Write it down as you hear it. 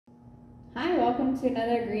Hi, welcome to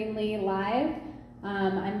another Greenlee Live.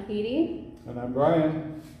 I'm Katie. And I'm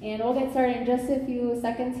Brian. And we'll get started in just a few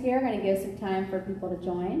seconds here. I'm going to give some time for people to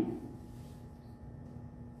join.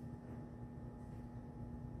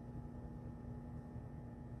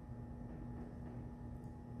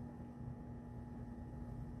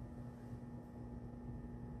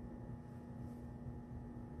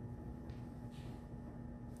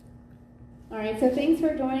 All right, so thanks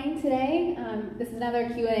for joining today. This is another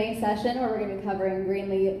Q&A session where we're going to be covering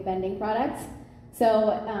Greenlee bending products. So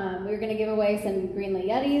we're going to give away some Greenlee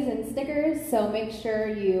Yetis and stickers, so make sure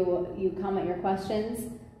you comment your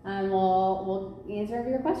questions, and we'll answer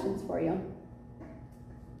your questions for you.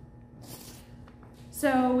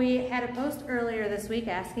 So we had a post earlier this week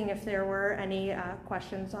asking if there were any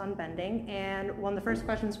questions on bending, and one of the first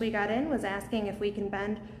questions we got in was asking if we can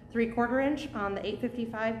bend 3/4 inch on the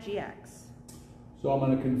 855 GX. So I'm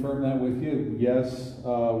going to confirm that with you. Yes,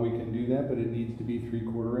 we can do that, but it needs to be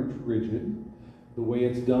 3/4 inch rigid. The way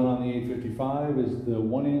it's done on the 855 is the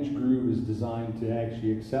 1 inch groove is designed to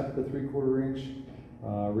actually accept the 3/4 inch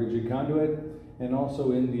rigid conduit. And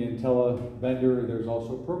also in the Intella bender, there's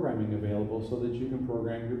also programming available so that you can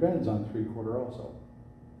program your bends on 3/4 also.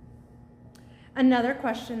 Another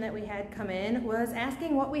question that we had come in was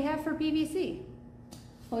asking what we have for PVC.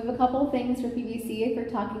 We have a couple things for PVC. If you're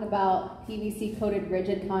talking about PVC coated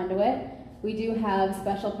rigid conduit, we do have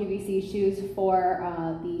special PVC shoes for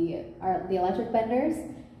the electric benders.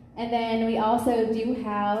 And then we also do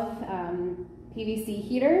have PVC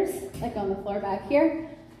heaters, like on the floor back here,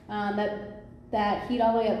 that heat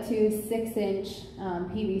all the way up to 6-inch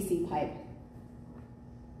PVC pipe.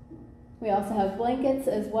 We also have blankets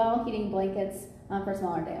as well, heating blankets for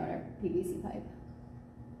smaller diameter PVC pipe.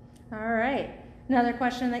 All right. Another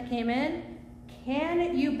question that came in,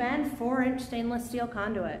 can you bend 4-inch stainless steel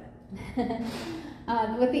conduit?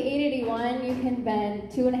 With the 881, you can bend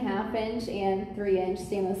 2.5-inch and 3-inch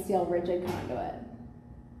stainless steel rigid conduit.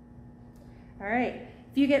 All right.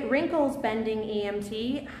 If you get wrinkles bending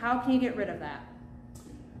EMT, how can you get rid of that?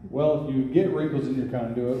 Well, if you get wrinkles in your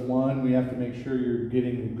conduit, one, we have to make sure you're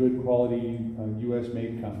getting a good quality US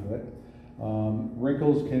made conduit.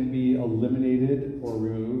 Wrinkles can be eliminated or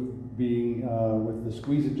removed being with the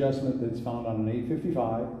squeeze adjustment that's found on an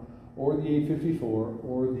 855 or the 854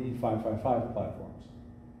 or the 555 platforms.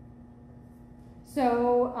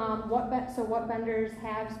 So what benders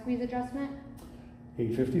have squeeze adjustment?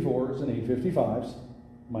 854s and 855s.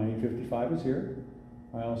 My 855 is here.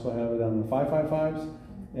 I also have it on the 555s,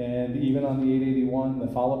 and even on the 881, the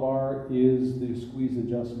follow bar is the squeeze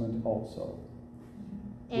adjustment also.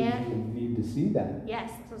 And we need to see that. Yes,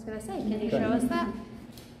 that's what I was going to say. Can you show us that?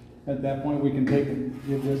 At that point, we can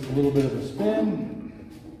give this a little bit of a spin.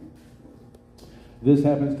 This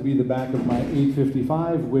happens to be the back of my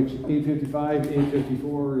 855, which 855,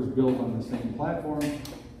 854 is built on the same platform.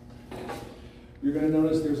 You're going to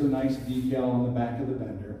notice there's a nice decal on the back of the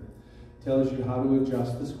bender. Tells you how to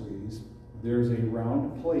adjust the squeeze. There's a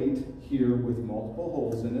round plate here with multiple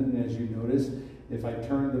holes in it, and as you notice, if I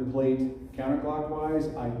turn the plate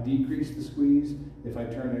counterclockwise, I decrease the squeeze. If I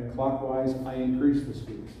turn it clockwise, I increase the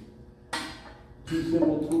squeeze. Two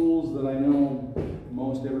simple tools that I know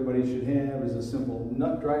most everybody should have is a simple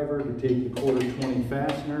nut driver to take the 1/4-20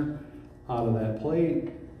 fastener out of that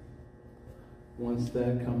plate. Once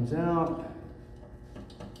that comes out,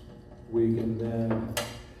 we can then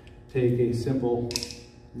take a simple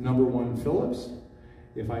 #1 Phillips.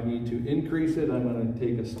 If I need to increase it, I'm going to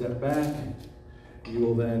take a step back. You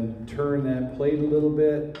will then turn that plate a little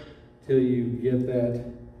bit till you get that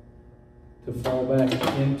to fall back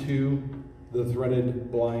into the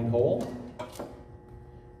threaded blind hole.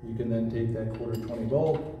 You can then take that 1/4-20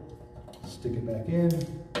 bolt, stick it back in,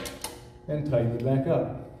 and tighten it back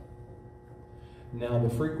up. Now the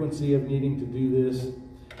frequency of needing to do this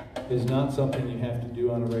is not something you have to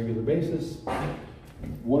do on a regular basis.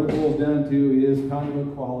 What it boils down to is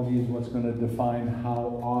conduit quality is what's going to define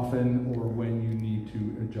how often or when you need to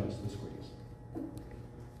adjust the squeeze.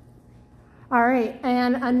 All right,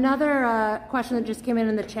 and another question that just came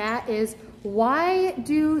in the chat is, why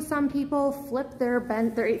do some people flip their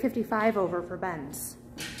 855 over for bends?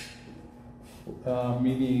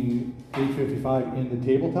 Meaning 855 in the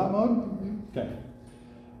tabletop mode? Mm-hmm. Okay.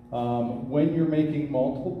 When you're making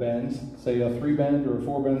multiple bends, say a 3-bend or a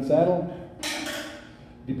 4-bend saddle,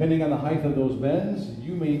 depending on the height of those bends,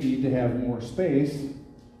 you may need to have more space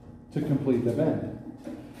to complete the bend.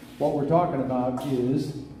 What we're talking about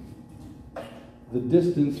is the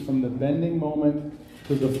distance from the bending moment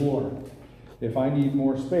to the floor. If I need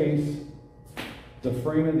more space, the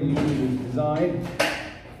frame of the unit is designed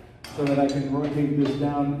so that I can rotate this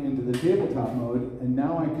down into the tabletop mode, and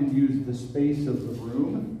now I can use the space of the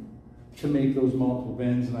room to make those multiple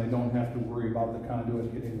bends, and I don't have to worry about the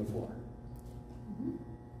conduit hitting the floor.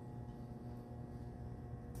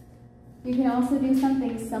 You can also do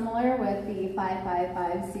something similar with the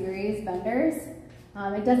 555 series benders.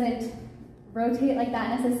 It doesn't rotate like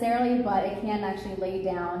that necessarily, but it can actually lay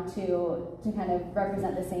down to kind of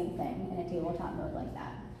represent the same thing in a tabletop mode like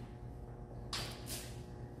that.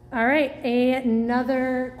 All right,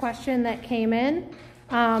 another question that came in.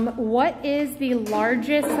 What is the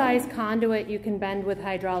largest size conduit you can bend with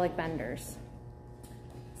hydraulic benders?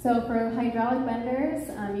 So for hydraulic benders,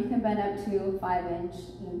 you can bend up to 5-inch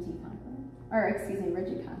EMT conduit, or excuse me,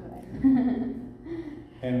 rigid conduit.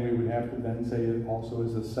 And we would have to then say it also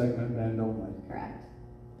is a segment bend only. Correct.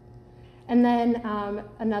 And then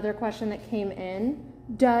another question that came in,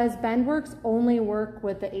 does BendWorks only work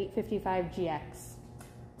with the 855 GX?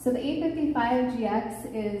 So the 855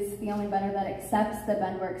 GX is the only bender that accepts the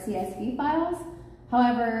BendWorks CSV files.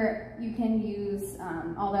 However, you can use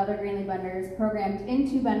all the other Greenlee benders programmed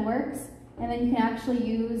into BendWorks, and then you can actually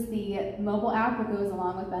use the mobile app that goes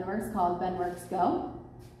along with BendWorks called BendWorks Go.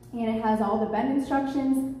 And it has all the bend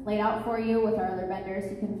instructions laid out for you with our other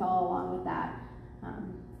benders. You can follow along with that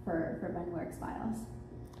for BendWorks files.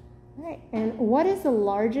 All right, and what is the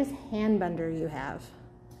largest hand bender you have?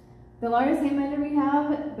 The largest hand bender we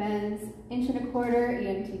have bends 1.25"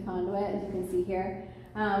 EMT conduit, as you can see here.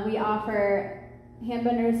 We offer hand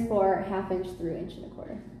benders for 1/2 inch through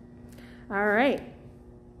 1.25". All right.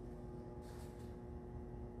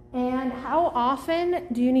 And how often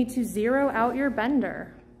do you need to zero out your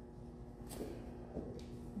bender?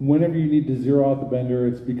 Whenever you need to zero out the bender,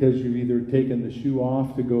 it's because you've either taken the shoe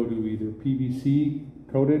off to go to either PVC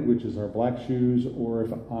coated, which is our black shoes, or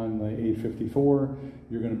if on the 854,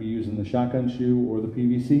 you're going to be using the shotgun shoe or the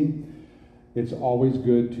PVC. It's always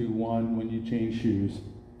good to, when you change shoes,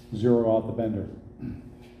 zero out the bender.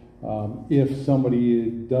 If somebody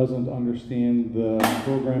doesn't understand the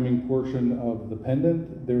programming portion of the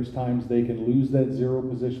pendant, there's times they can lose that zero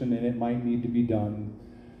position and it might need to be done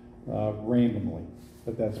randomly,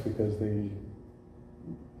 but that's because they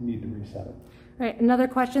need to reset it. All right, another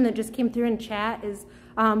question that just came through in chat is,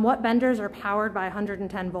 what benders are powered by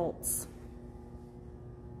 110 volts?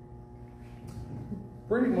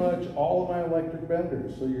 Pretty much all of my electric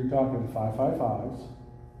benders. So you're talking 555s,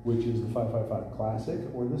 which is the 555 Classic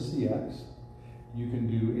or the CX. You can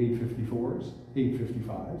do 854s,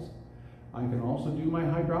 855s. I can also do my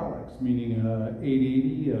hydraulics, meaning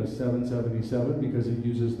 880, 777, because it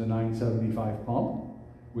uses the 975 pump,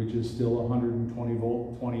 which is still a 120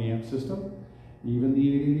 volt, 20 amp system. Even the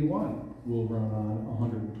 881 will run on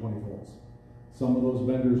 120 volts. Some of those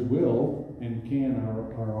benders will and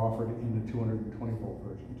are offered in the 220 volt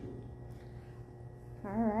version too.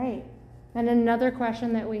 All right. And another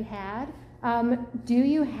question that we had, do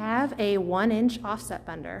you have a 1-inch offset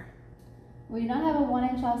bender? We do not have a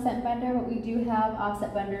 1-inch offset bender, but we do have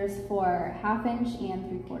offset benders for 1/2 inch and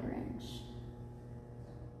 3/4 inch.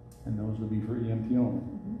 And those would be for EMT only.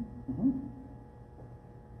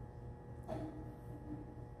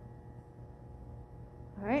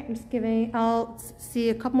 All right, I'm just giving, I'll see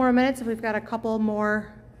a couple more minutes if we've got a couple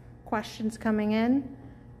more questions coming in.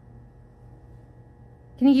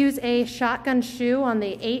 Can you use a shotgun shoe on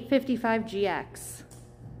the 855 GX?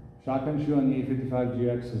 Shotgun shoe on the 855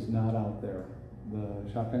 GX is not out there. The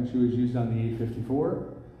shotgun shoe is used on the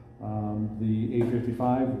 854. The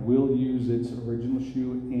 855 will use its original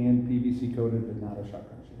shoe and PVC coated, but not a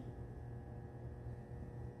shotgun shoe.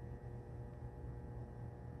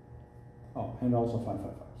 Oh, and also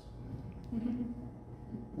 555s.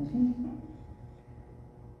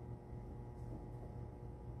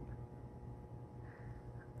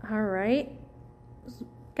 All right.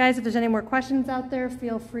 Guys, if there's any more questions out there,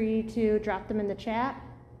 feel free to drop them in the chat.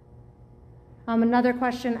 Another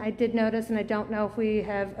question I did notice, and I don't know if we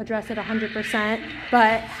have addressed it 100%,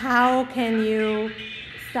 but how can you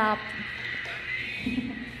stop?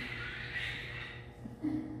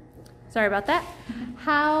 Sorry about that.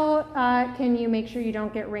 How can you make sure you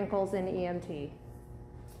don't get wrinkles in EMT?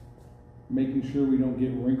 Making sure we don't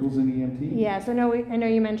get wrinkles in EMT? Yeah, so I know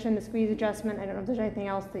you mentioned the squeeze adjustment. I don't know if there's anything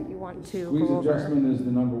else that you want to Squeeze go over. adjustment is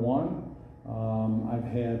the number one. I've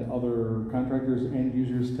had other contractors and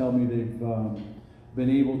users tell me they've been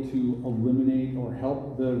able to eliminate or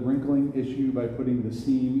help the wrinkling issue by putting the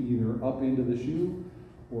seam either up into the shoe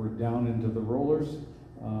or down into the rollers.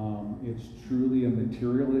 It's truly a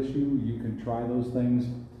material issue. You can try those things,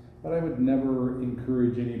 but I would never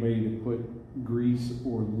encourage anybody to put grease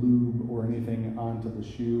or lube or anything onto the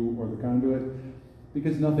shoe or the conduit.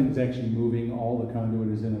 because nothing's actually moving, all the conduit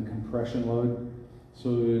is in a compression load,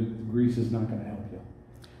 so the grease is not going to help you.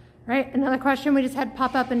 All right, another question we just had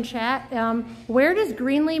pop up in chat. Where does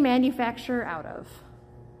Greenlee manufacture out of?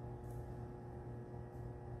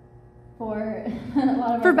 For a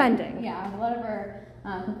lot of For our, bending. Yeah, a lot of our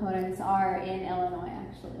components are in Illinois,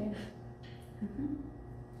 actually.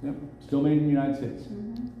 Yep, still made in the United States.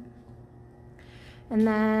 And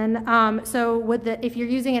then, so with if you're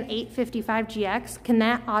using an 855 GX, can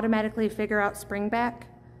that automatically figure out spring back?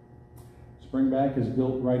 Spring back is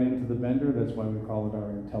built right into the bender. That's why we call it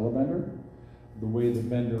our IntelliBender. The way the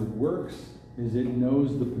bender works is it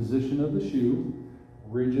knows the position of the shoe,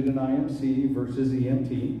 rigid and IMC versus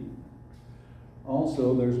EMT.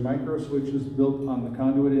 Also, there's micro switches built on the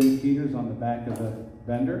conduit indicators on the back of the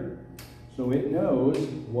bender. So it knows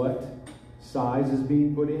what size is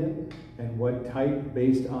being put in and what type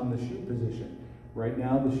based on the shoe position. Right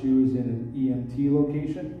now the shoe is in an EMT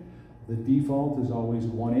location. The default is always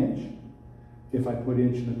 1 inch. If I put 1.25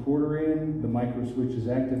 inches in, the micro switch is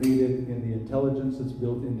activated and the intelligence that's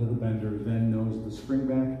built into the bender then knows the spring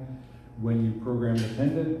back. When you program the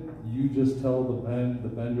pendant, you just tell the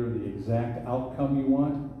bender the exact outcome you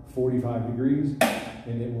want, 45 degrees,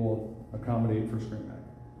 and it will accommodate for spring back.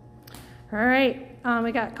 All right,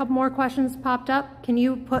 we got a couple more questions popped up. Can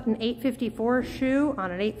you put an 854 shoe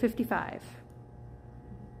on an 855?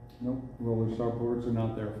 Nope, roller supports are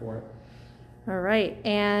not there for it. All right,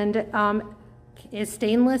 and is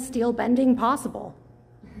stainless steel bending possible?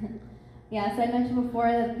 Yes, I mentioned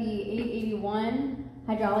before that the 881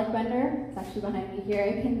 hydraulic bender, it's actually behind me here,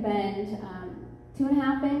 it can bend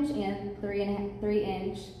 2.5 inch and 3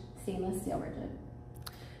 inch stainless steel rigid.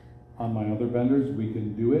 On my other benders, we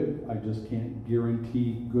can do it. I just can't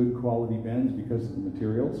guarantee good quality bends because of the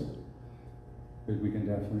materials, but we can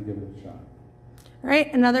definitely give it a shot. All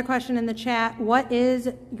right, another question in the chat. What is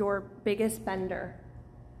your biggest bender?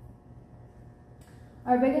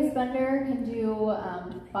 Our biggest bender can do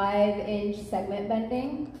 5-inch segment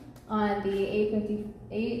bending on the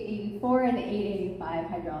 884 and 885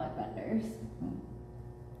 hydraulic benders.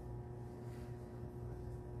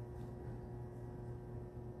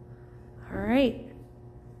 All right.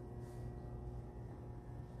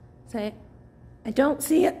 So I don't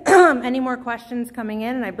see any more questions coming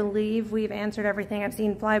in, and I believe we've answered everything I've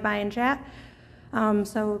seen fly by in chat.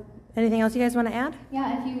 So anything else you guys want to add?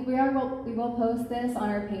 Yeah, we will post this on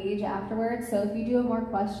our page afterwards, so if you do have more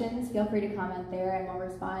questions, feel free to comment there and we'll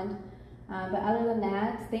respond. But other than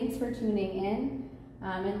that, thanks for tuning in,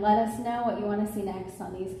 and let us know what you want to see next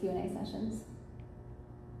on these Q&A sessions.